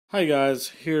Hi guys,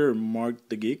 here Mark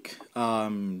the Geek.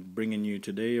 Bringing you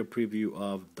today a preview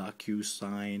of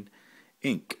Docusign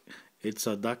Inc. It's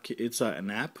an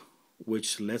app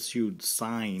which lets you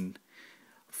sign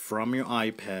from your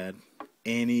iPad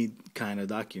any kind of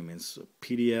documents,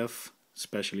 PDF,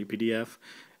 especially PDF,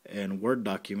 and Word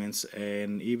documents,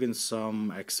 and even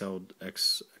some Excel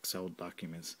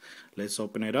documents. Let's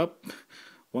open it up.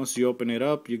 Once you open it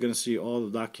up, you're gonna see all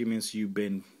the documents you've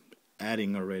been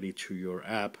adding already to your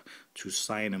app to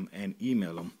sign them and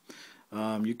email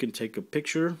them. You can take a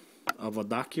picture of a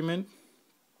document.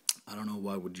 I don't know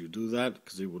why would you do that,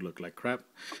 because it would look like crap.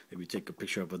 If you take a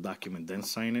picture of a document then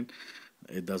sign it,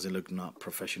 it doesn't look not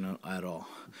professional at all.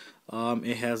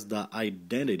 It has the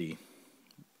identity.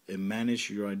 It manages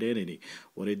your identity.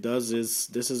 What it does is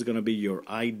this is going to be your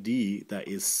ID that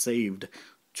is saved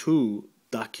to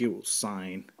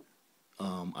Docusign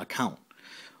account.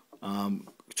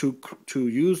 To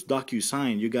use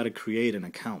Docusign, you got to create an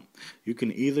account. You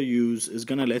can either use, it's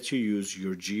going to let you use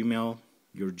your Gmail.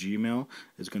 Your Gmail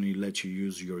is going to let you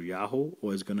use your Yahoo,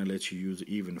 or it's going to let you use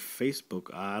even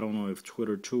Facebook. I don't know if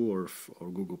Twitter too, or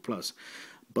Google Plus.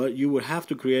 But you would have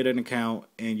to create an account,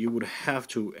 and you would have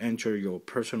to enter your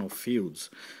personal fields,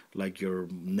 like your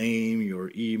name, your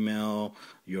email,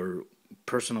 your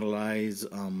personalized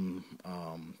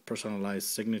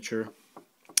signature.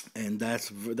 And that's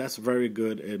very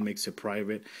good. It makes it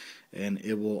private, and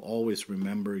it will always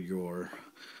remember your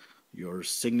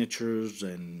signatures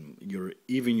and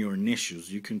even your initials.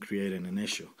 You can create an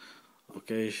initial.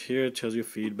 Okay, here it tells you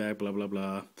feedback, blah blah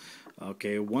blah.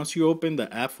 Okay, once you open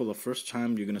the app for the first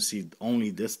time, you're gonna see only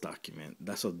this document.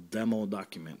 That's a demo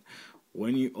document.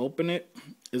 When you open it,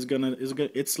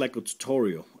 it's like a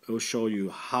tutorial. It will show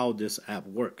you how this app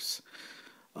works.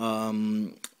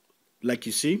 Like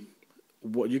you see,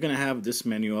 what you're gonna have this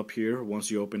menu up here once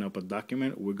you open up a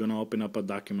document. We're gonna open up a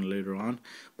document later on,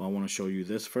 but I want to show you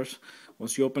this first.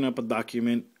 Once you open up a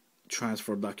document,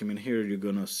 transfer document here, you're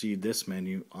gonna see this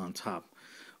menu on top.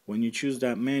 When you choose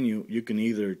that menu, you can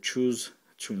either choose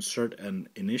to insert an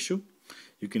initial,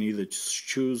 you can either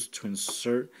choose to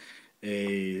insert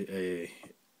a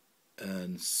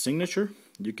signature,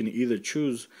 you can either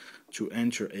choose to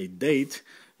enter a date,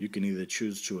 you can either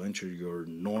choose to enter your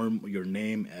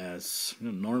name as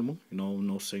normal,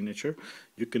 no signature.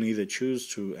 You can either choose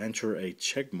to enter a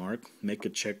check mark, make a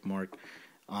check mark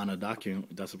on a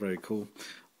document. That's very cool.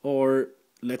 Or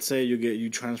let's say you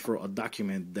transfer a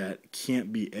document that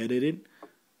can't be edited,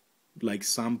 like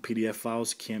some PDF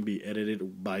files can't be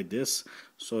edited by this,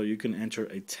 so you can enter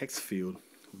a text field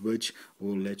which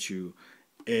will let you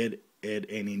add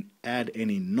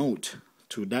any note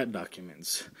to that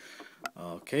document.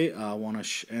 Okay,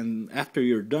 and after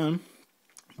you're done,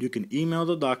 you can email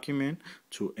the document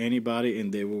to anybody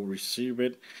and they will receive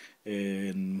it,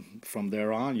 and from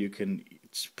there on you can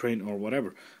print or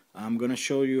whatever. I'm gonna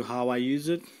show you how I use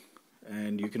it,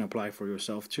 and you can apply for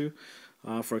yourself too.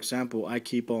 For example, I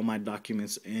keep all my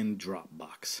documents in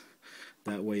Dropbox.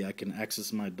 That way I can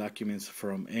access my documents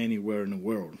from anywhere in the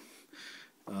world.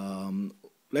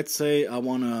 Let's say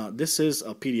this is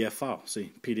a PDF file.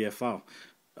 See, PDF file.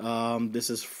 This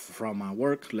is from my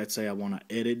work. Let's say I want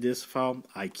to edit this file.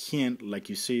 I can't, like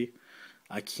you see,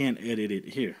 I can't edit it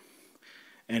here.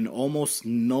 And almost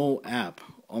no app,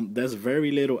 there's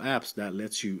very little apps that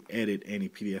lets you edit any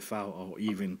PDF file or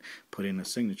even put in a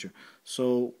signature.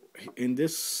 So in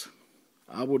this,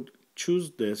 I would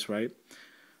choose this, right?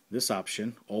 This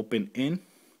option, open in,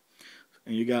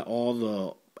 and you got all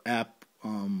the app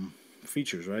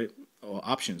features, right? Or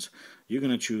options. You're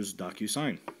gonna choose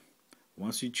Docusign.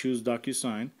 Once you choose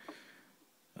Docusign,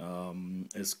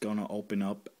 it's gonna open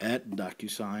up at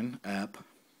Docusign app.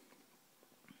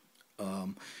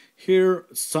 Here,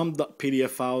 some PDF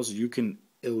files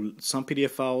some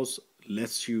PDF files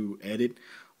lets you edit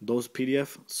those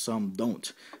PDF, some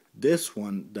don't. This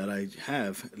one that I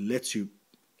have lets you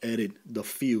edit the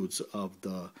fields of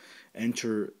the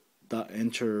enter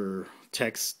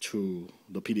text to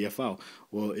the PDF file.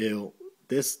 Well,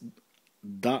 this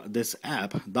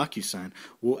app, Docusign,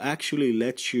 will actually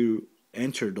let you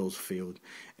enter those fields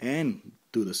and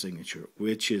do the signature,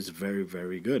 which is very,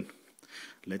 very good.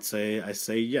 Let's say I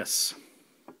say yes.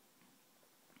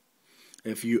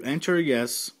 If you enter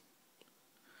yes,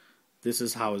 this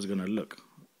is how it's going to look.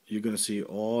 You're going to see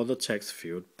all the text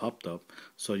field popped up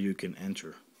so you can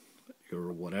enter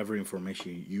your whatever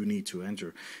information you need to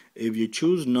enter. If you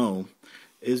choose no,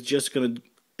 it's just going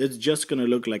to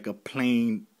look like a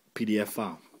plain PDF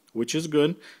file, which is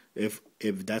good if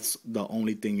that's the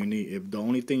only thing you need. If the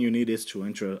only thing you need is to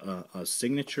enter a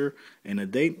signature and a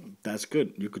date, that's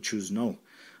good. You could choose no.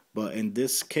 But in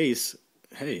this case,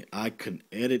 hey, I can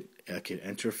edit, I can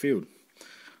enter a field.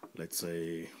 Let's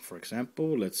say, for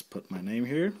example, let's put my name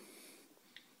here.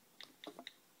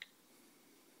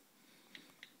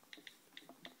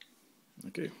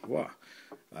 Okay, wow,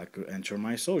 I could enter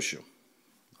my social.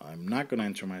 I'm not gonna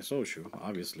enter my social,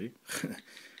 obviously.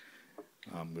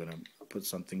 I'm gonna put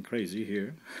something crazy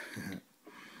here.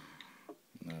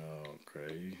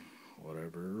 Okay,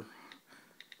 whatever.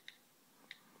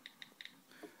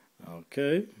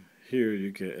 Okay, here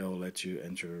it'll let you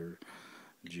enter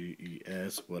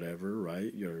GES, whatever,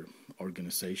 right? Your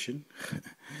organization.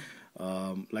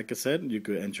 Like I said, you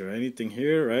could enter anything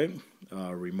here, right?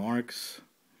 Remarks,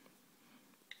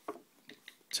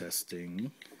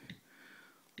 testing,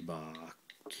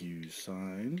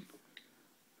 Docusign,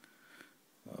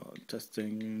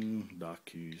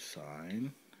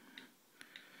 Docusign,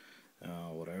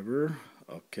 whatever.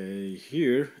 Okay,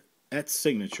 here at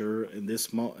signature in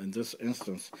this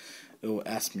instance, it will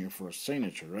ask me for a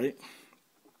signature, right?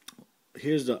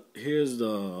 Here's the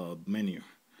menu.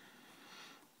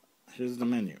 Here's the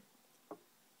menu.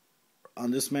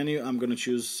 On this menu, I'm gonna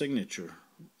choose signature.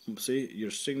 See,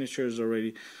 your signature is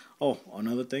already. Oh,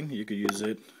 another thing, you could use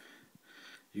it.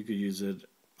 You could use it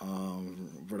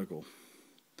vertical.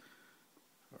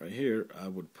 Right here, I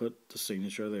would put the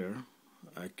signature there.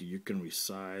 You can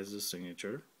resize the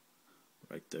signature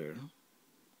right there.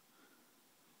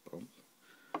 Boom.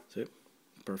 See,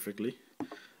 perfectly.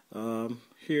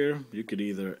 Here, you could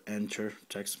either enter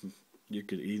text. You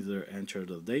could either enter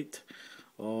the date,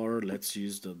 or let's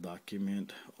use the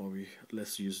document over.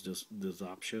 Let's use this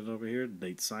option over here,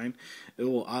 date sign. It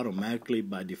will automatically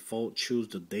by default choose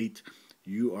the date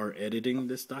you are editing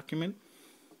this document.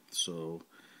 So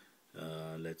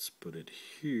let's put it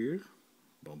here.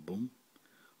 Boom, boom,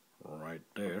 right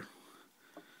there.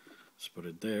 Let's put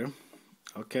it there.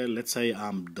 Okay, let's say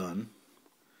I'm done.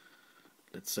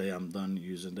 Let's say I'm done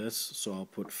using this, so I'll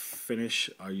put finish.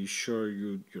 Are you sure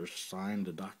you're signed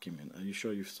the document? Are you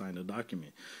sure you've signed the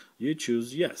document? You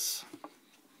choose yes.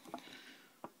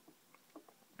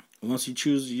 Once you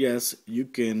choose yes, you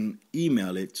can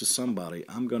email it to somebody.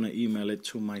 I'm gonna email it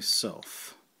to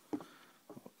myself.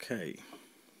 Okay.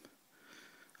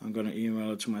 I'm gonna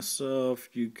email it to myself.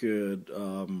 You could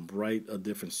write a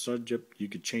different subject. You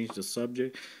could change the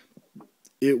subject.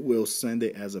 It will send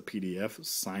it as a PDF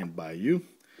signed by you.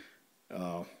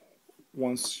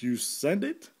 Once you send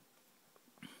it,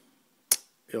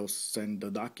 it'll send the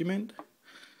document.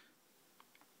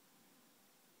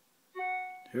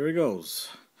 Here it goes.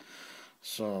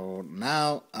 So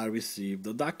now I received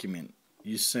the document.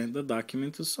 You sent the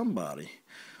document to somebody.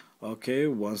 Okay,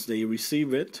 once they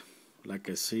receive it, like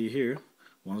I see here,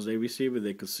 once they receive it,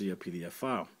 they could see a PDF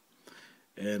file.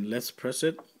 And let's press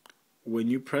it. When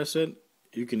you press it,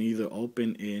 you can either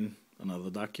open in another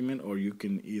document, or you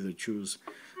can either choose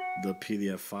the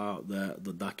PDF file, the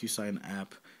Docusign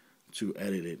app, to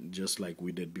edit it just like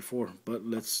we did before. But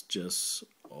let's just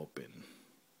open.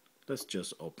 Let's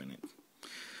just open it.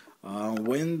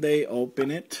 When they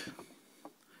open it,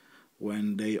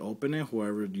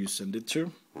 whoever you send it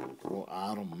to will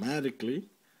automatically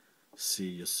see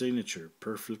your signature.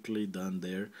 Perfectly done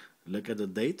there. Look at the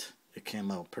date. It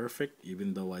came out perfect,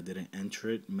 even though I didn't enter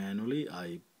it manually.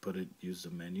 I use the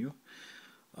menu.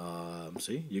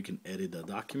 See, you can edit the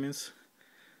documents.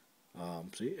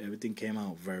 See, everything came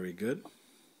out very good,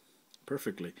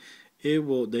 perfectly. They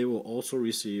will also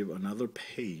receive another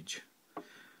page,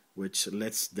 which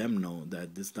lets them know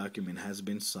that this document has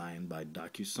been signed by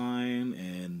Docusign,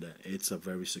 and it's a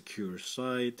very secure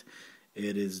site.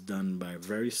 It is done by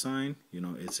VeriSign. You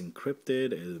know, it's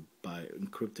encrypted by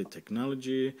encrypted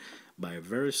technology by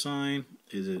VeriSign.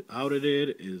 Is it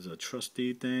audited? Is a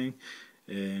trusty thing,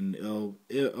 and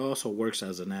it also works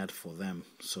as an ad for them,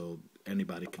 so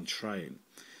anybody can try it.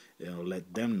 It'll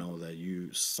let them know that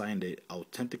you signed it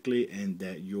authentically and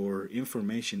that your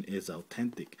information is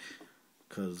authentic,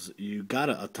 because you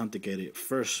gotta authenticate it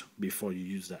first before you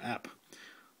use the app.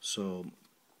 So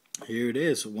here it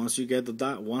is. Once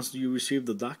you receive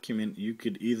the document, you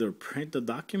could either print the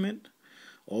document,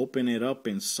 open it up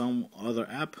in some other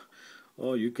app,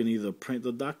 or you can either print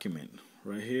the document.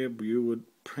 Right here, you would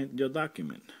print your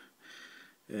document.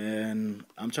 And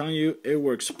I'm telling you, it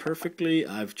works perfectly.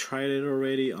 I've tried it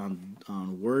already on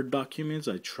Word documents.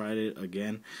 I tried it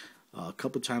again a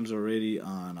couple times already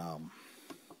on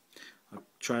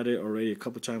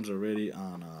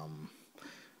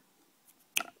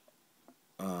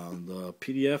the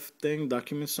PDF thing,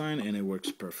 Docusign, and it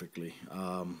works perfectly.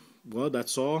 Well,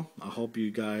 that's all. I hope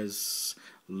you guys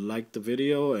liked the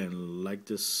video and like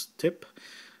this tip.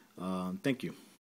 Thank you.